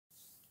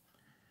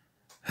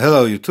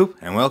Hello YouTube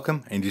and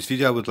welcome. In this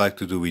video I would like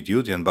to do with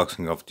you the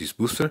unboxing of this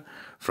booster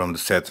from the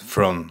set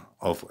Throne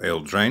of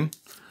Eldraine.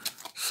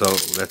 So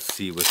let's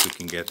see what we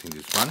can get in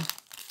this one.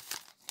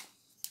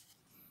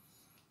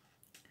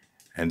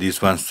 And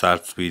this one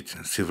starts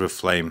with Silver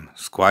Flame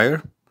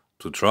Squire,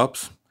 2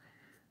 drops.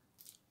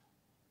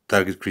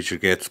 Target creature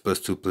gets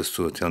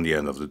 +2/+2 until the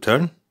end of the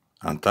turn.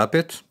 Untap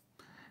it.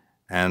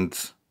 And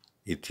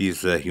it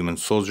is a human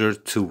soldier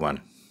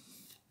 2/1.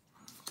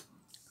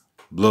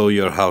 Blow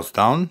your house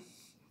down,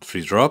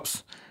 3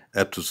 drops.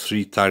 Up to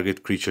 3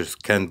 target creatures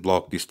can't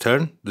block this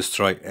turn.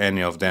 Destroy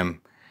any of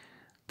them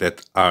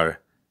that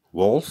are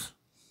walls.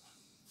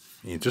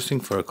 Interesting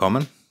for a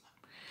common.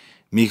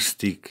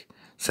 Mystic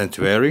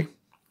Sanctuary.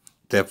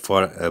 Tap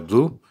for a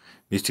blue.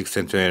 Mystic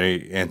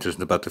Sanctuary enters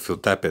the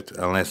battlefield tapped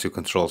unless you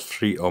control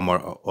 3 or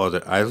more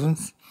other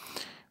islands.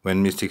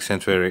 When Mystic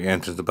Sanctuary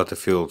enters the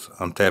battlefield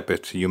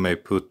untapped, you may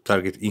put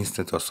target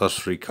instant or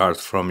sorcery card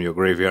from your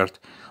graveyard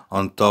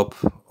on top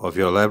of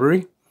your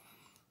library.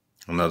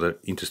 Another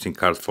interesting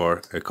card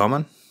for a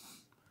common.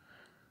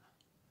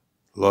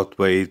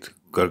 Locked-Weight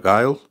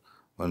Gargoyle,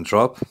 1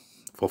 drop.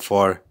 For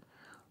 4,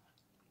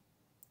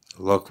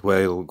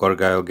 Locked-Weight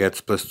Gargoyle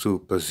gets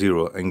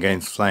 +2/+0 and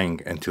gains flying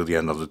until the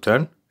end of the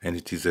turn, and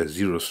it is a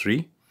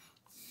 0/3.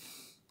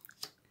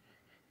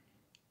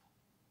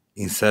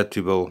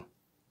 Insatiable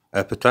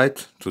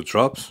Appetite, 2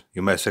 drops.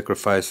 You may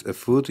sacrifice a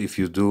food. If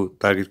you do,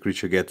 target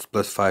creature gets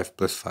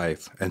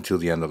 +5/+5 until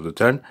the end of the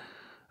turn.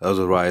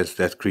 Otherwise,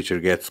 that creature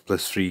gets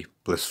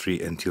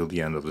 +3/+3 until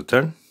the end of the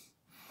turn.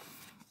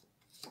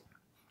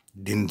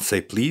 Didn't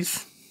say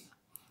please.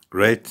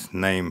 Great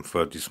name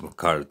for this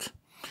card.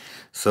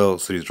 So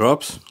 3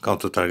 drops,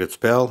 counter target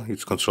spell.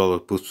 Its controller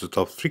puts the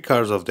top 3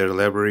 cards of their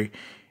library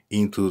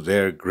into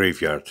their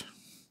graveyard.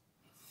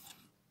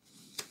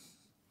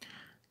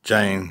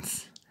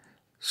 Giant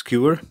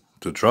Skewer,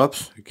 2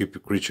 drops.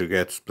 Equipped creature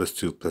gets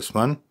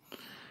 +2/+1.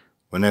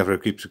 Whenever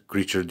equipped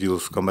creature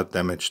deals combat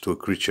damage to a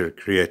creature,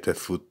 create a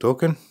food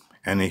token,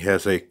 and it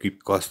has a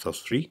equip cost of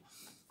 3.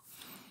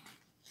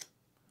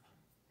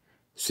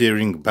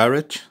 Searing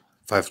Barrage,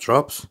 5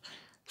 drops.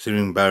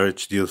 Searing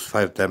Barrage deals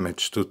 5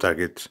 damage to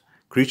target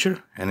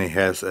creature, and it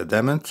has a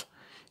damage.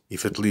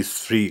 If at least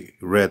 3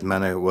 red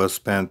mana was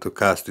spent to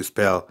cast the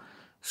spell,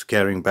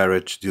 Searing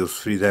Barrage deals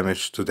 3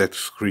 damage to that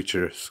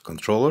creature's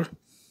controller.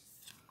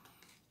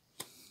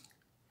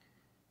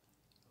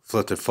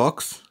 Flutter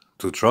Fox,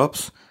 2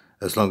 drops.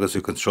 As long as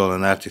you control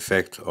an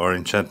artifact or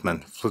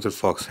enchantment, Flutter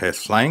Fox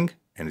has flying,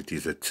 and it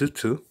is a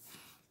 2/2.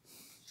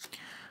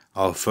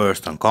 Our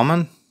first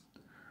uncommon,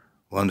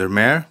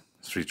 Wondermare,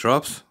 3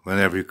 drops.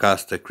 Whenever you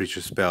cast a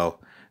creature spell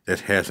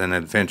that has an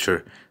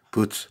adventure,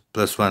 put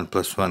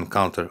 +1/+1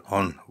 counter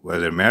on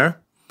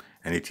Wondermare,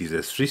 and it is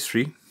a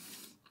 3/3.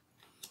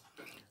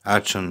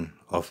 Archon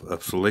of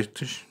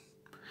Absolution,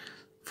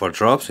 4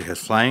 drops. It has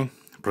flying.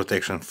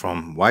 Protection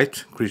from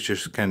white.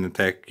 Creatures can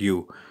attack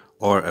you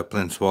or a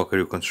planeswalker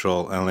you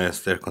control unless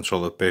their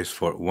controller pays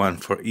for 1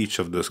 for each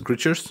of those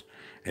creatures,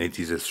 and it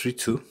is a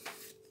 3/2.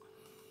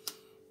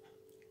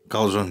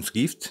 Cauldron's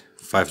Gift,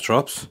 5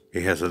 drops.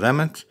 It has a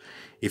damage.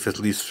 If at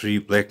least 3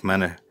 black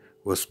mana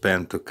was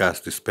spent to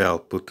cast the spell,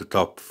 put the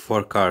top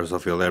 4 cards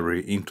of your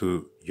library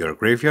into your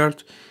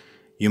graveyard.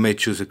 You may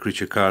choose a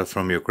creature card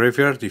from your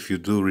graveyard. If you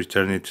do,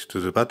 return it to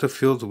the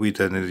battlefield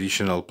with an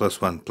additional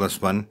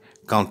 +1/+1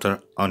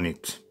 counter on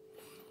it.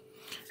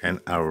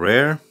 And our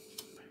rare,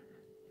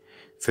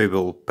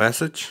 Fable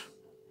Passage.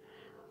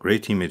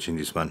 Great image in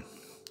this one.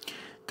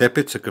 Tap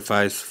it,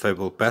 sacrifice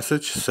Fable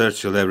Passage,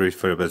 search your library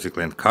for a basic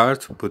land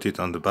card, put it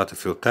on the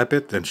battlefield, tap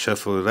it, then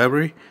shuffle the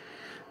library.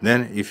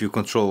 Then, if you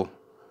control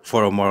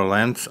 4 or more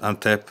lands,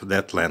 untap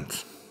that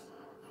land.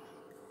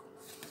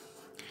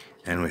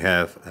 And we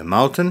have a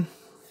mountain.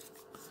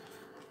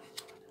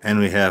 And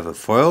we have a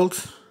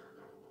foiled.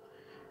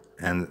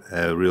 And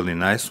a really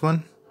nice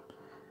one.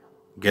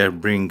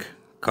 Gerbring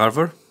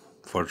Carver,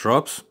 4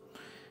 drops.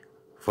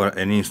 For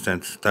an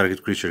instant,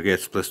 target creature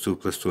gets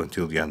 +2/+2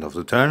 until the end of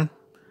the turn.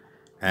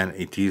 And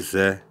it is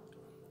a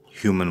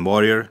Human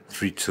Warrior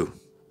 3/2.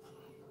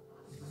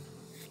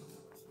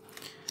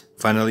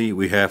 Finally,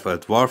 we have a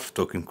Dwarf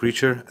token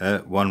creature, a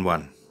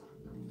 1/1.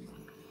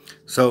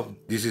 So,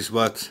 this is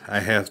what I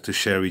have to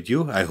share with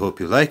you. I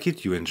hope you like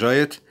it, you enjoy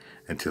it.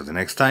 Until the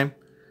next time,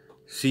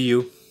 see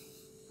you.